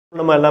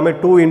நம்ம எல்லாமே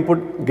 2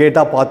 இன்புட்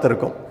கேட்டா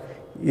பார்த்திருக்கோம்.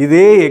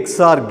 இதே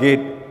XOR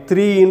கேட்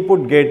 3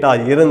 இன்புட் கேட்டா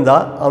இருந்தா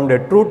அந்த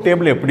ட்ரூத்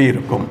டேபிள் எப்படி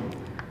இருக்கும்?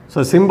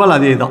 ஸோ சிம்பிள்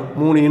அதே தான்,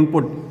 3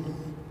 இன்புட்.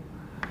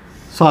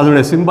 ஸோ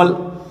அதோட சிம்பிள்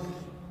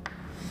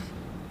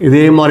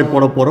இதே மாதிரி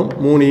போட போகிறோம்.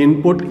 3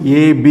 இன்புட்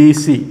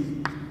ABC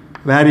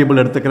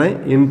வேரியபிள் எடுத்துக்கிறேன்.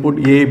 Input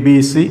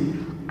ABC,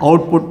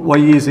 output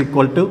Y is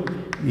equal to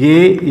A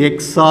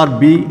XOR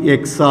B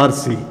XOR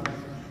C.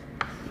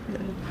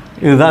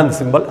 இதுதான் இந்த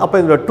சிம்பிள். அப்போ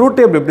இந்த ட்ரூத்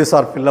டேபிள் எப்படி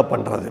சார் ஃபில்லப்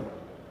பண்ணுறது?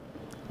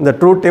 இந்த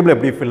ட்ரூத் டேபிள்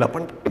எப்படி ஃபில்லப்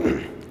பண்ணுறது?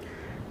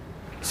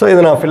 ஸோ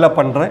இதை நான் ஃபில்லப்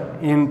பண்ணுறேன்.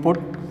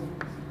 Input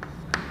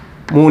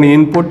 3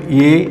 input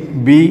A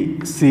B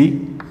C,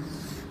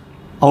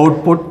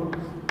 output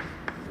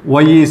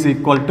Y is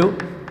equal to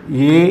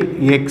A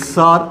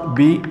XOR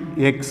B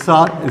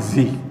XOR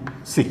C.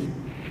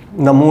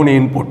 இந்த 3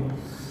 இன்புட்.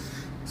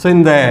 ஸோ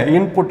இந்த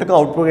இன்புட்டுக்கு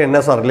அவுட்புட்டுக்கு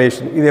என்ன சார்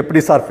ரிலேஷன்? இது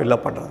எப்படி சார்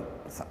ஃபில்லப் பண்ணுறது?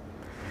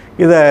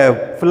 இதை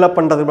ஃபில்லப்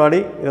பண்ணுறதுக்கு முன்னாடி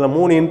இதில்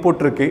 3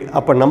 இன்புட் இருக்குது.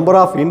 அப்போ நம்பர்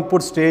ஆஃப்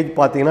இன்புட் ஸ்டேஜ்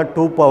பார்த்தீங்கன்னா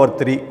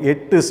 2⁻3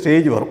 8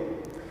 ஸ்டேஜ் வரும்.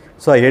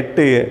 ஸோ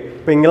 8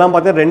 இப்போ இங்கெல்லாம்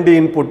பார்த்தீங்கன்னா 2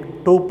 இன்புட்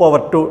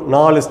 2⁻2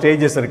 4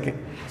 ஸ்டேஜஸ் இருக்குது.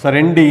 So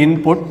 2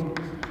 input.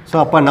 ஸோ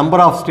அப்போ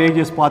நம்பர் ஆஃப்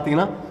ஸ்டேஜஸ்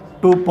பார்த்தீங்கன்னா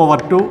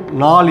 2⁻2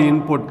 4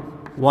 இன்புட்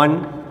 1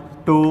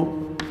 2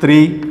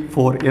 3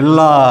 4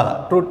 எல்லா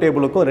ட்ரூத்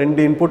டேபிளுக்கும்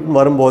 2 இன்புட்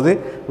வரும்போது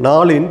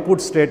 4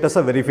 இன்புட்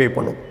ஸ்டேட்டஸை வெரிஃபை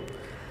பண்ணும்.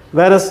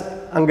 வேறஸ்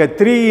அங்கே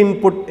 3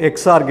 இன்புட்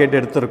XOR கேட்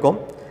எடுத்திருக்கோம்.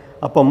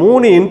 அப்போ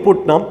 3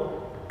 இன்புட்னா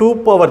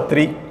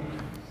 2⁻3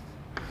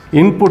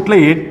 இன்புட்டில்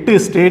 8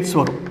 ஸ்டேட்ஸ்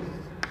வரும்.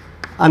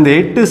 அந்த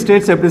 8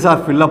 ஸ்டேட்ஸ் எப்படி சார்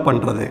ஃபில்லப்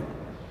பண்ணுறது?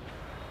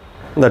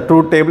 இந்த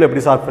ட்ரூத் டேபிள்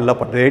எப்படி சார் ஃபில்லப்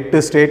பண்ணுறது? 8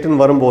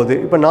 ஸ்டேட்டுன்னு வரும்போது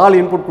இப்போ 4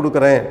 இன்புட்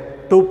கொடுக்குறேன்,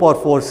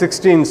 2⁻4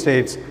 16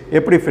 ஸ்டேட்ஸ்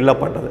எப்படி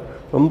ஃபில்லப் பண்ணுறது?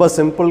 ரொம்ப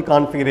சிம்பிள்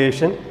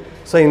கான்ஃபிகரேஷன்.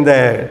 ஸோ இந்த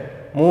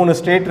 3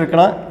 ஸ்டேட்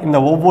இருக்குன்னா இந்த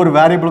ஒவ்வொரு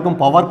வேரியபிளுக்கும்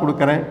பவர்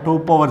கொடுக்குறேன்.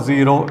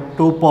 2⁻0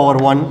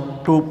 2⁻1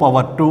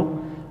 2⁻2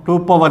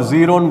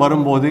 2⁻0ன்னு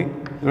வரும்போது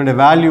இதனுடைய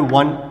வேல்யூ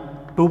 1,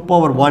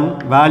 2⁻1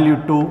 வேல்யூ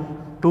 2,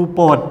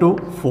 2⁻2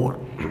 4.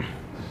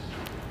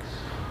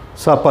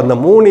 ஸோ அப்போ அந்த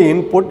 3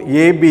 இன்புட்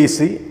ABC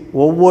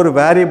ஒவ்வொரு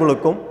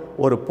வேரியபிளுக்கும்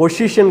ஒரு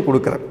பொசிஷன்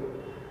கொடுக்குறேன்.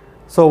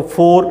 ஸோ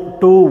 4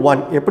 2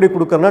 1 எப்படி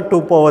கொடுக்குறேன்னா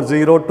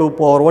 2⁻0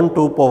 2⁻1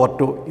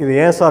 2⁻2. இது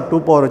ஏன் சார் 2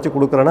 பவர் வச்சு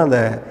கொடுக்குறேன்னா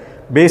அந்த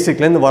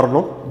பேசிக்லேருந்து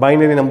வரணும்.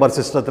 பைனரி நம்பர்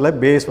சிஸ்டத்தில்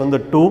பேஸ் வந்து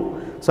 2.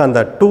 ஸோ அந்த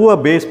 2வை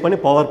பேஸ் பண்ணி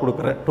பவர்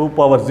கொடுக்குறேன்.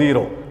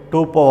 2⁻0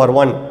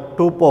 2⁻1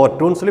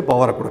 2⁻2ன்னு சொல்லி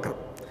பவரை கொடுக்குறேன்.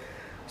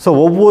 ஸோ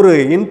ஒவ்வொரு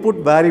இன்புட்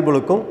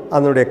வேரியபிளுக்கும்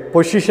அதனுடைய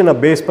பொசிஷனை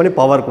பேஸ் பண்ணி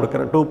பவர்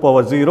கொடுக்குறேன்.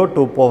 2⁻0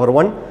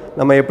 2⁻1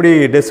 நம்ம எப்படி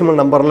டெசிமல்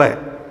நம்பரில்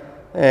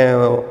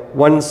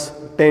 1s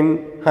 10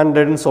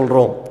 100ன்னு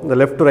சொல்கிறோம். இந்த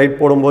லெஃப்ட் டு ரைட்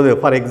போடும்போது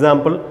ஃபார்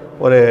எக்ஸாம்பிள்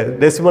ஒரு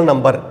டெசிமல்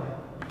நம்பர்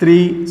 3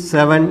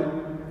 7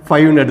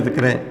 5ன்னு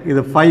எடுத்துக்கிறேன்.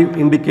 இது 5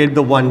 indicate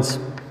the ones,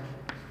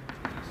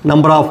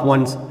 number of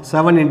one's.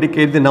 7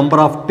 indicate the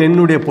number of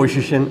 10உடைய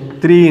position.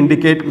 3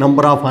 indicate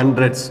number of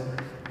hundreds.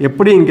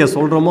 எப்படி இங்கே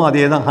சொல்கிறோமோ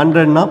அதே தான்.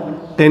 100னா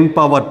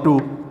 10⁻2,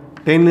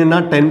 10னா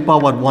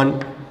 10⁻1,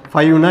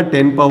 5னா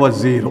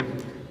 10⁻0.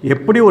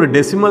 எப்படி ஒரு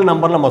டெசிமல்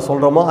நம்பர் நம்ம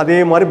சொல்கிறோமோ அதே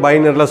மாதிரி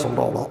பைனரியில்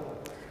சொல்கிறோம்.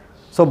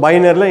 ஸோ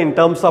பைனரியில் இன்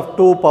டேர்ம்ஸ் ஆஃப்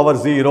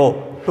 2⁻0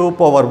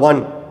 2⁻1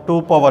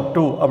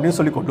 2⁻2 அப்படின்னு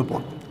சொல்லி கொண்டு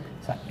போகணும்.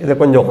 இதை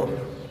கொஞ்சம்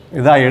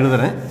இதாக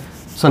எழுதுகிறேன்.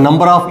 So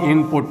number of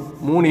input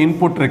 3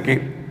 input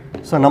இருக்குது.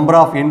 So number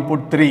of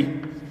input 3,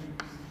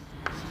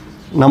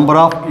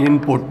 number of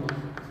input.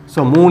 So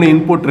 3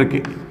 input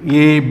இருக்குது.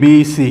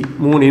 ABC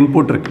 3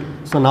 இன்புட் இருக்குது.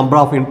 So number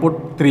of input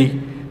 3.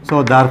 So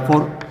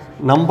therefore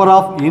number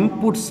of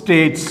input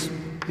states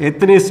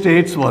எத்தனை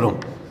ஸ்டேட்ஸ் வரும்?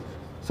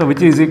 So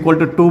which is equal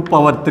to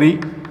 2⁻3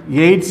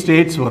 8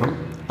 states வரும்.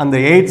 அந்த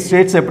 8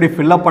 states எப்படி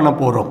fill up பண்ண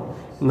போகிறோம்?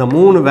 இந்த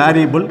 3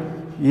 variable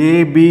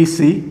ABC.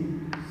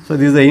 So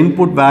this the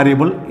input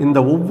variable. இந்த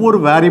ஒவ்வொரு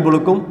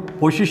வேரியபிளுக்கும்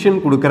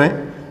பொசிஷன் கொடுக்குறேன்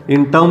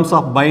இன் டேர்ம்ஸ்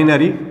ஆஃப்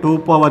பைனரி.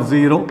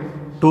 2⁻0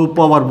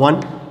 2⁻1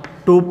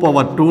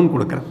 2⁻2ன்னு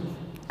கொடுக்குறேன்.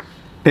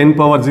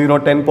 10⁻0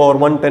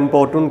 10⁻1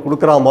 10⁻2ன்னு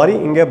கொடுக்குற மாதிரி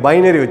இங்கே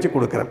பைனரி வச்சு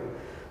கொடுக்குறேன்.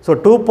 ஸோ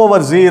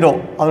 2⁻0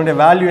 அதனுடைய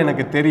வேல்யூ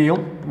எனக்கு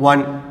தெரியும்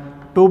 1,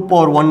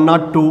 2⁻1னா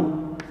 2,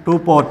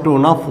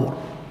 2⁻2னா 4.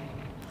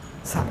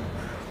 சார்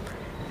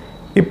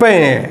இப்போ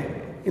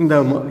இந்த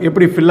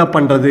எப்படி ஃபில்லப்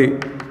பண்ணுறது?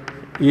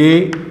 A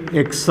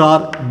XOR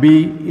B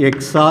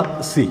XOR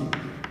C.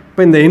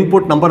 இப்போ இந்த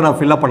இன்புட் நம்பர் நான்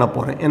ஃபில்லப் பண்ண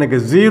போகிறேன். எனக்கு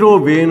 0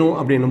 வேணும்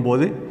அப்படின்னும்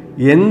போது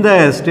எந்த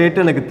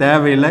ஸ்டேட்டு எனக்கு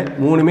தேவையில்லை,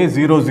 3மே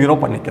 0 0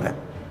 பண்ணிக்கிறேன்.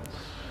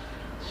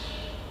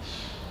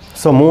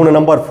 ஸோ 3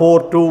 நம்பர் 4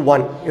 2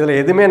 1 இதில்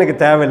எதுவுமே எனக்கு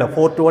தேவையில்லை.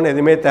 4 2 1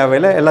 எதுவுமே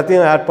தேவையில்லை.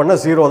 எல்லாத்தையும் ஆட்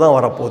பண்ணால் 0 தான்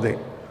வரப்போகுது.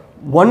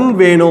 1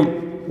 வேணும்.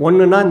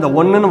 1னா இந்த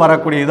 1ன்னு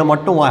வரக்கூடிய இதை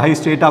மட்டும் ஹை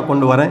ஸ்டேட்டாக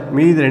கொண்டு வரேன்.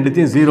 மீதி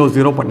ரெண்டுத்தையும் 0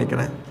 0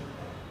 பண்ணிக்கிறேன்.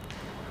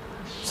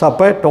 ஸோ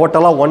அப்போ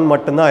டோட்டலாக 1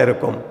 மட்டும்தான்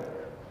இருக்கும்.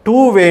 2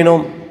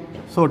 வேணும்.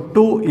 ஸோ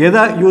 2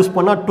 எதை யூஸ்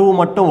பண்ணால் 2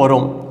 மட்டும்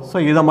வரும். ஸோ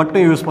இதை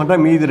மட்டும் யூஸ்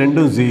பண்ணுறேன். மீதி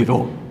ரெண்டும் 0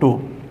 2.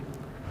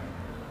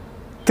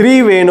 3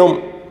 வேணும்.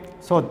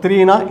 ஸோ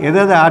 3னா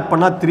எதை ஆட்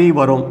பண்ணால் 3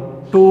 வரும்.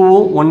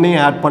 2வும்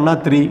 1ஐயும் ஆட்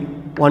பண்ணால் 3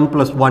 1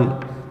 + 1.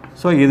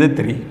 ஸோ இது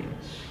 3.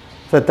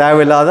 ஸோ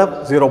தேவையில்லாத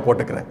 0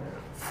 போட்டுக்கிறேன்.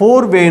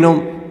 4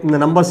 வேணும். இந்த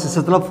நம்பர்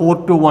சிஸ்டத்தில் 4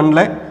 to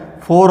 1ல்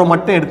 4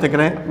 மட்டும்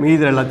எடுத்துக்கிறேன்,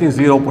 மீதி எல்லாத்தையும்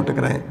 0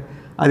 போட்டுக்கிறேன்.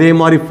 அதே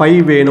மாதிரி 5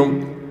 வேணும்,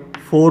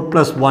 4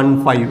 + 1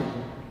 5.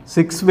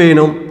 6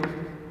 வேணும்,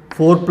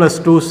 4 +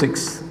 2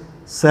 6.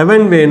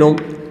 7 வேணும்,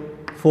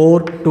 4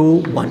 2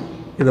 1.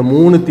 இது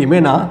மூணுத்தையுமே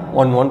நான்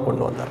 1 1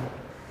 கொண்டு வந்துடுறேன்.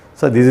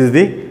 So this is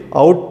the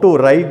how to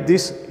write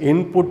this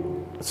input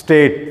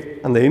state.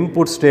 அந்த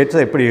இன்புட்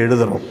ஸ்டேட்ஸை எப்படி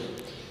எழுதுகிறோம்,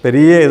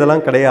 பெரிய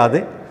இதெல்லாம் கிடையாது,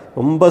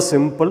 ரொம்ப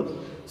சிம்பிள்.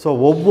 ஸோ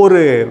ஒவ்வொரு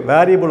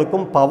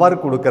வேரியபிளுக்கும் பவர்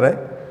கொடுக்குறேன்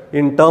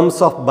in terms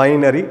of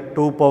binary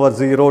 2 power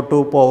 0, 2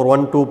 power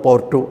 1, 2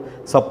 power 2.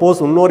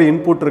 Suppose இன்னொரு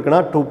இன்புட்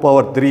இருக்குன்னா 2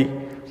 power 3,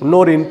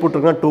 இன்னொரு இன்புட்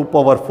இருக்குன்னா 2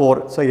 power 4.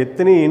 ஸோ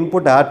எத்தனை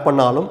இன்புட் ஆட்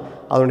பண்ணாலும்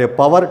அதனுடைய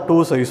பவர்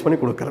 2ஸை யூஸ் பண்ணி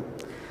கொடுக்குறேன்.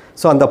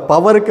 ஸோ அந்த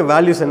பவருக்கு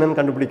வேல்யூஸ் என்னென்னு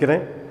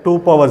கண்டுபிடிக்கிறேன். 2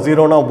 power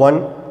 0னா 1,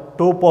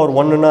 2 power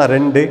 1னா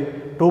 2,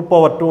 2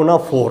 power 2னா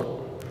 4.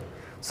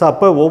 ஸோ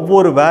அப்போ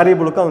ஒவ்வொரு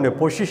வேரியபிளுக்கும் அதனுடைய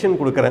பொசிஷன்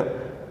கொடுக்குறேன்.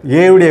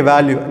 ஏவுடைய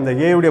வேல்யூ, இந்த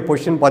ஏவுடைய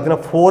பொசிஷன்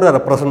பார்த்தீங்கன்னா 4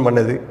 ரெப்ரசன்ட்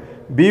பண்ணுது,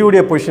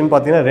 பியுடைய பொசிஷன்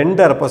பார்த்தீங்கன்னா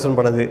 2 ரெப்ரசன்ட்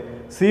பண்ணுது,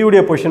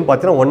 சியுடைய பொசிஷன்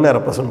பார்த்தீங்கன்னா 1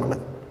 ரெப்ரசன்ட்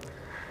பண்ணுது.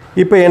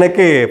 இப்போ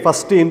எனக்கு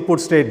ஃபஸ்ட்டு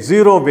இன்புட் ஸ்டேட்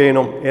 0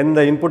 வேணும்,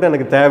 எந்த இன்புட்டும்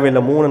எனக்கு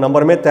தேவையில்லை, 3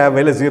 நம்பருமே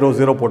தேவையில்லை, 0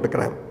 0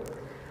 போட்டுக்கிறேன்.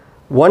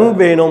 1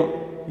 வேணும்,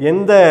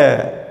 எந்த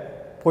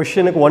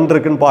பொசிஷனுக்கு 1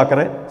 இருக்குதுன்னு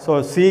பார்க்குறேன். ஸோ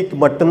சிக்கு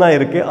மட்டும்தான்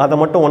இருக்குது, அதை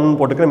மட்டும் 1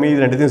 போட்டுக்கிறேன்,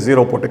 மீதி ரெண்டுத்தையும்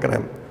 0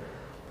 போட்டுக்கிறேன்.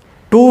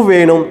 2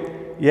 வேணும்,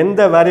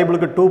 எந்த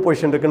வேரியபிளுக்கு 2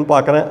 பொசிஷன் இருக்குன்னு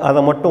பார்க்குறேன், அதை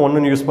மட்டும்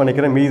 1 யூஸ்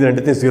பண்ணிக்கிறேன், மீதி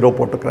ரெண்டுத்தையும் 0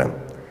 போட்டுக்கிறேன்.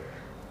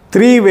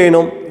 3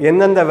 வேணும்,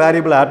 எந்தெந்த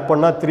வேரியபிள் ஆட்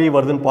பண்ணால் 3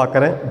 வருதுன்னு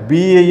பார்க்குறேன்,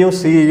 பியையும்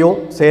சியையும்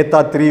சேர்த்தா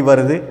 3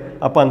 வருது,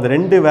 அப்போ அந்த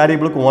 2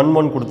 வேரியபிளுக்கு 1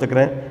 1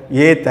 கொடுத்துக்கிறேன்,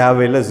 ஏ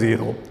தேவையில்லை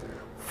 0.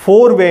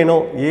 4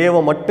 வேணும்,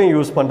 ஏவை மட்டும்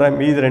யூஸ் பண்ணுறேன்,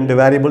 மீதி 2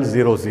 வேரியபிள்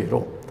 0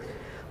 0.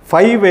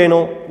 5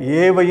 வேணும்,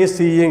 ஏவையும்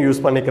சியையும்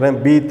யூஸ் பண்ணிக்கிறேன்,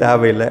 பி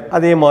தேவையில்லை.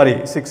 அதே மாதிரி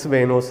 6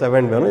 வேணும்,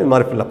 7 வேணும், இது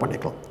மாதிரி ஃபில்லப்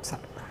பண்ணிக்கலாம்.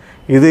 சார்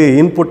இது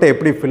இன்புட்டை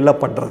எப்படி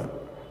ஃபில்லப் பண்ணுறது.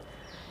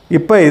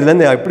 இப்போ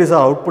இதுலேருந்து எப்படி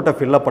சார் அவுட்புட்டை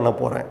ஃபில்லப் பண்ண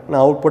போகிறேன்.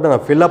 நான் அவுட்புட்டை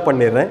நான் ஃபில்லப்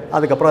பண்ணிடுறேன்,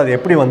 அதுக்கப்புறம் அது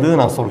எப்படி வந்தது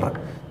நான் சொல்கிறேன்.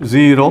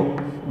 0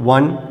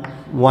 1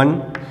 1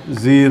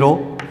 0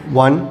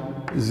 1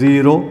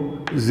 0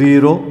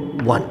 0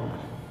 1.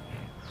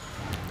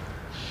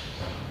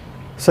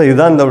 ஸோ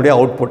இதுதான் இதோடைய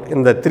அவுட்புட்.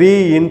 இந்த 3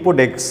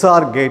 இன்புட்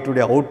எக்ஸ்ஆர்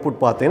கேட்டுடைய அவுட்புட்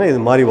பார்த்தீங்கன்னா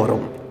இது மாதிரி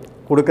வரும்.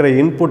 கொடுக்குற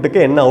இன்புட்டுக்கு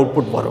என்ன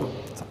அவுட்புட் வரும்.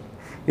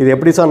 இது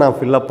எப்படி சார் நான்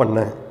ஃபில்லப்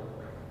பண்ணேன்,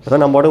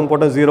 அதான் நான் மட்டும்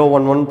போட்டேன் 0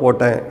 1 1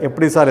 போட்டேன்,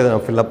 எப்படி சார் இதை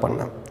நான் ஃபில்லப்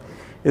பண்ணேன்.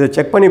 இதை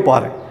செக் பண்ணி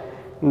பாருங்கள்,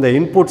 இந்த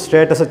இன்புட்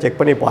ஸ்டேட்டஸை செக்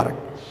பண்ணி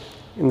பாருங்கள்.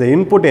 இந்த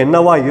இன்புட்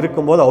என்னவா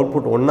இருக்கும்போது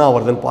அவுட்புட் 1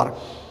 வருதுன்னு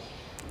பாருங்கள்.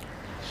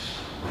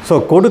 ஸோ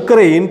கொடுக்குற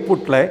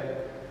இன்புட்டில்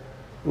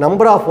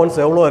நம்பர் ஆஃப் ஒன்ஸ்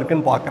எவ்வளோ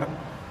இருக்குதுன்னு பார்க்குறேன்.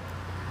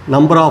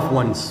 நம்பர் ஆஃப்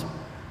ஒன்ஸ்,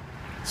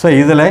 ஸோ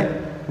இதில்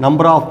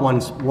நம்பர் ஆஃப்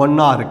ஒன்ஸ்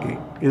 1 இருக்குது,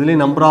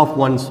 இதுலேயும் நம்பர் ஆஃப்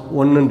ஒன்ஸ்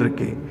 1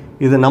 இருக்குது,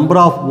 இது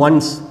நம்பர் ஆஃப்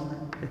ஒன்ஸ்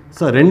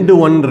ஸோ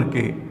 2 1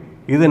 இருக்குது,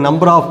 இது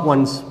நம்பர் ஆஃப்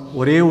ஒன்ஸ்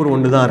ஒரே ஒரு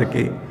 1 தான்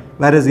இருக்குது.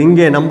 வேறு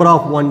இங்கே நம்பர்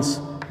ஆஃப் ஒன்ஸ்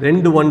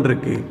 2 1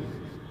 இருக்குது,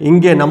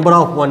 இங்கே நம்பர்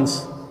ஆஃப் ஒன்ஸ்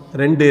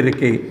 2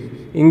 இருக்குது,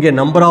 இங்கே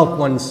நம்பர் ஆஃப்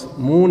ஒன்ஸ்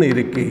 3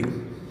 இருக்குது.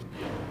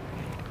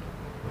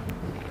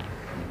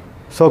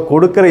 ஸோ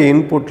கொடுக்குற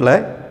இன்புட்டில்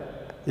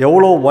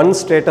எவ்வளோ 1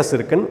 ஸ்டேட்டஸ்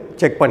இருக்குன்னு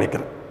செக்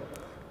பண்ணிக்கிறேன்.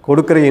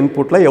 கொடுக்குற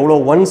இன்புட்டில் எவ்வளோ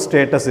 1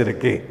 ஸ்டேட்டஸ்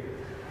இருக்குது.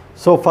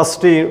 ஸோ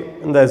ஃபஸ்ட்டு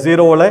இந்த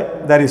 0வில்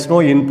தேர் இஸ் நோ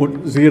இன்புட்,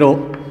 0,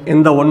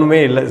 எந்த ஒன்றுமே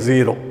இல்லை,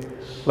 0.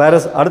 வேறு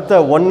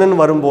அடுத்த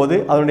 1ன்னு வரும்போது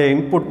அதனுடைய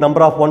இன்புட்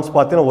நம்பர் ஆஃப் ஒன்ஸ்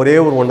பார்த்தீங்கன்னா ஒரே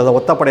ஒரு 1 தான்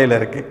ஒத்தப்படையில்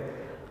இருக்குது.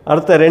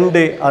 அடுத்த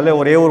 2 அதில்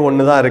ஒரே ஒரு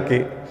 1 தான்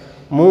இருக்குது.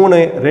 3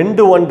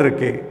 2 1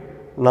 இருக்குது.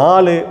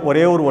 4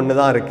 ஒரே ஒரு 1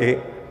 தான் இருக்குது.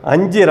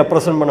 5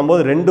 ரெப்ரசன்ட்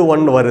பண்ணும்போது 2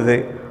 1 வருது.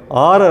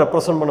 6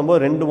 ரெப்ரசன்ட் பண்ணும்போது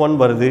 2 1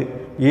 வருது.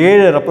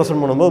 7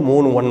 ரெப்ரசன்ட் பண்ணும்போது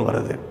 3 1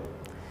 வருது.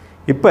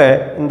 இப்போ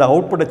இந்த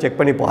அவுட்புட்டை செக்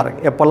பண்ணி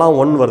பாருங்கள், எப்போல்லாம்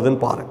 1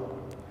 வருதுன்னு பாருங்கள்.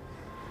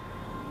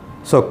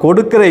 ஸோ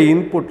கொடுக்குற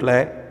இன்புட்டில்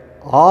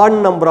ஆட்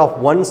நம்பர் ஆஃப்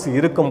ஒன்ஸ்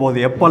இருக்கும்போது,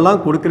 எப்போல்லாம்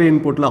கொடுக்குற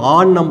இன்புட்டில்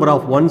ஆட் நம்பர்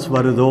ஆஃப் ஒன்ஸ்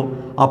வருதோ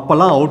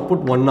அப்போல்லாம்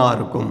அவுட்புட் 1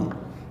 இருக்கும்.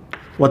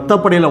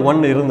 ஒத்தப்படையில்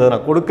 1 இருந்ததுன்னா,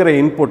 கொடுக்குற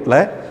இன்புட்டில்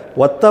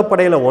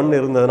ஒத்தப்படையில் 1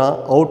 இருந்ததுன்னா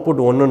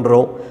அவுட்புட்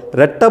 1ன்றோம்.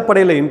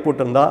 ரெட்டப்படையில்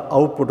இன்புட் இருந்தால்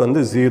அவுட்புட்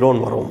வந்து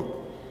 0ன்னு வரும்.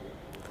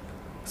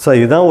 ஸோ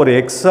இதுதான் ஒரு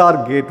எக்ஸ்ஆர்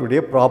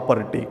கேட்டுடைய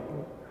ப்ராப்பர்ட்டி.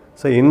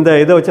 ஸோ இந்த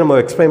இதை வச்சு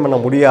நம்ம எக்ஸ்பிளைன் பண்ண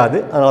முடியாது,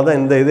 அதனால தான்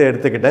இந்த இதை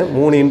எடுத்துக்கிட்டேன்.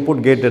 3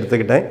 இன்புட் கேட்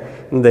எடுத்துக்கிட்டேன்.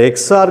 இந்த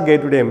எக்ஸ்ஆர்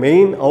கேட்டுடைய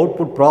மெயின்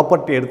அவுட்புட்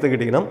ப்ராப்பர்ட்டி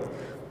எடுத்துக்கிட்டிங்கன்னா,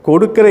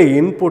 கொடுக்குற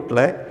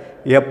இன்புட்டில்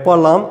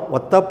எப்போல்லாம்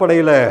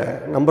ஒத்தப்படையில்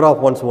நம்பர்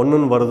ஆஃப் ஒன்ஸ்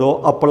 1ன்னு வருதோ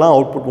அப்போல்லாம்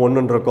அவுட்புட்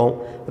 1ன்னு இருக்கும்.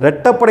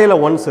 ரெட்டப்படையில்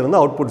ஒன்ஸ்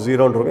இருந்தால் அவுட்புட்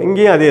 0ன்னு இருக்கும்.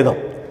 இங்கேயும் அதே தான்,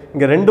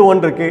 இங்கே 2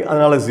 1 இருக்குது,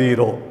 அதனால்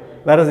 0.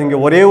 வேறு இங்கே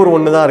ஒரே ஒரு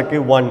 1 தான்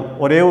இருக்குது, 1,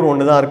 ஒரே ஒரு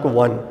 1 தான் இருக்குது,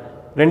 1,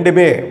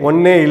 ரெண்டுமே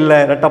 1 இல்லை,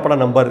 ரெட்டப்படை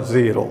நம்பர்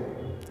 0.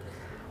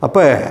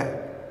 அப்போ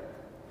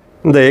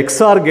இந்த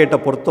எக்ஸ்ஆர் கேட்டை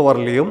பொறுத்த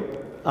வரலையும்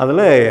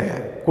அதில்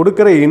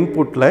கொடுக்குற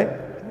இன்புட்டில்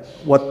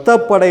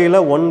ஒத்தப்படையில்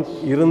 1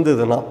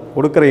 இருந்ததுன்னா,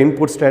 கொடுக்குற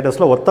இன்புட்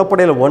ஸ்டேட்டஸில்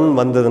ஒத்தப்படையில் 1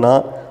 வந்ததுன்னா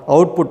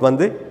அவுட்புட்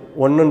வந்து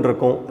 1ன்னு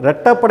இருக்கும்.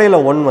 ரெட்டப்படையில்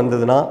 1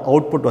 வந்ததுன்னா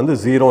அவுட்புட் வந்து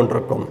 0ன்னு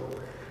இருக்கும்.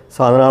 ஸோ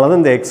அதனால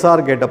தான் இந்த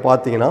எக்ஸ்ஆர் கேட்டை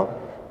பார்த்தீங்கன்னா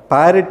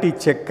parity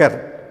checker,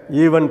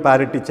 even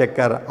parity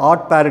checker,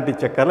 add parity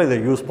செக்கரில் இதை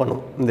யூஸ்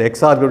பண்ணும். இந்த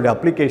எக்ஸ்ஆர் கேட்டுடைய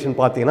அப்ளிகேஷன்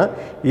பார்த்தீங்கன்னா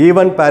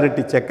even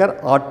parity checker,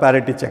 add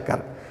parity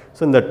checker.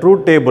 So இந்த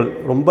ட்ரூத் டேபிள்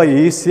ரொம்ப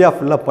ஈஸியாக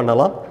ஃபில்லப்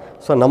பண்ணலாம்.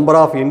 So number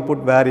of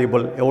input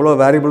variable எவ்வளோ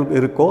வேரியபிள்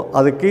இருக்கோ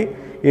அதுக்கு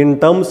in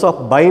terms of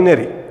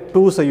binary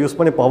 2ஸை use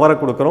பண்ணி பவரை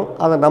கொடுக்குறோம்,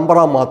 அதை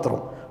நம்பராக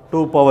மாற்றுறோம்.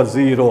 2 power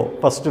 0,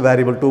 first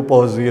variable 2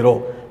 power 0,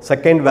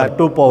 second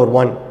 2 power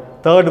 1,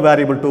 third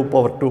variable 2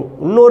 power 2,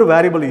 இன்னொரு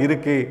வேரியபிள்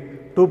இருக்குது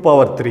 2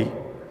 power 3,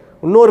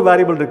 இன்னொரு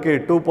வேரியபிள் இருக்குது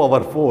 2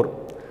 power 4.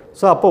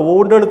 ஸோ அப்போ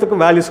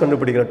ஒவ்வொன்றுத்துக்கும் வேல்யூஸ்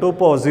கண்டுபிடிக்கிறேன். 2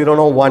 power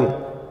 0னா 1,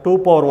 2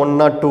 power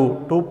 1னா 2,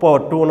 2 power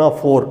 2னா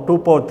 4, 2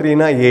 power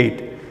 3னா 8.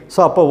 So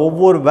அப்போ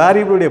ஒவ்வொரு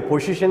வேரியபிளுடைய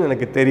பொசிஷன்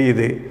எனக்கு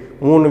தெரியுது.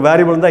 3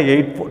 வேரியபிள் தான்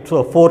 8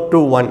 4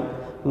 2 1,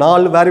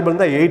 4 வேரியபிள்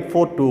தான் 8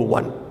 4 2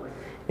 1.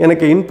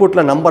 எனக்கு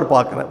இன்புட்டில் நம்பர்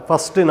பார்க்குறேன்.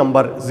 ஃபஸ்ட்டு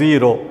நம்பர்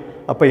 0,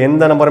 அப்போ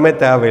எந்த நம்பருமே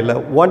தேவையில்லை.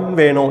 1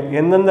 வேணும்,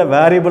 எந்தெந்த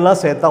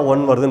வேரியபிள்லாம் சேர்த்தா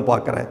 1 வருதுன்னு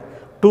பார்க்குறேன்.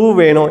 2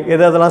 வேணும்,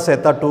 எதெல்லாம்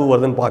சேர்த்தா 2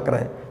 வருதுன்னு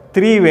பார்க்குறேன்.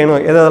 3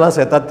 வேணும், எதெல்லாம்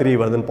சேர்த்தா 3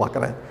 வருதுன்னு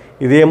பார்க்குறேன்.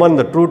 இதே மாதிரி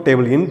இந்த ட்ரூத்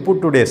டேபிள்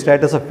இன்புட்டுடைய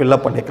ஸ்டேட்டஸை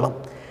ஃபில்லப் பண்ணிக்கலாம்.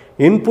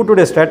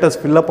 இன்புட்டுடைய ஸ்டேட்டஸ்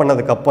ஃபில்லப்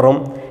பண்ணதுக்கப்புறம்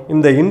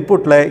இந்த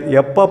இன்புட்டில்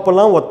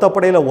எப்பப்பெல்லாம்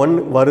ஒத்தப்படையில் 1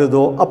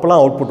 வருதோ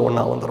அப்போல்லாம் அவுட்புட்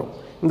 1 வந்துடும்.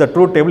 இந்த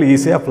ட்ரூத் டேபிள்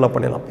ஈஸியாக ஃபில்லப்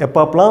பண்ணிடலாம்.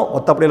 எப்பப்பெல்லாம்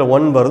ஒத்தப்படையில்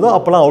 1 வருதோ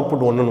அப்போல்லாம்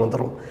அவுட்புட் 1ன்னு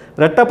வந்துடும்.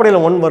 ரெட்டப்படையில்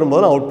 1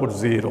 வரும்போது அவுட்புட்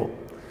 0.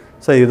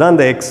 ஸோ இதுதான்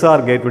இந்த XOR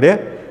கேட்டுடைய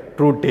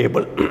ட்ரூத்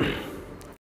டேபிள்.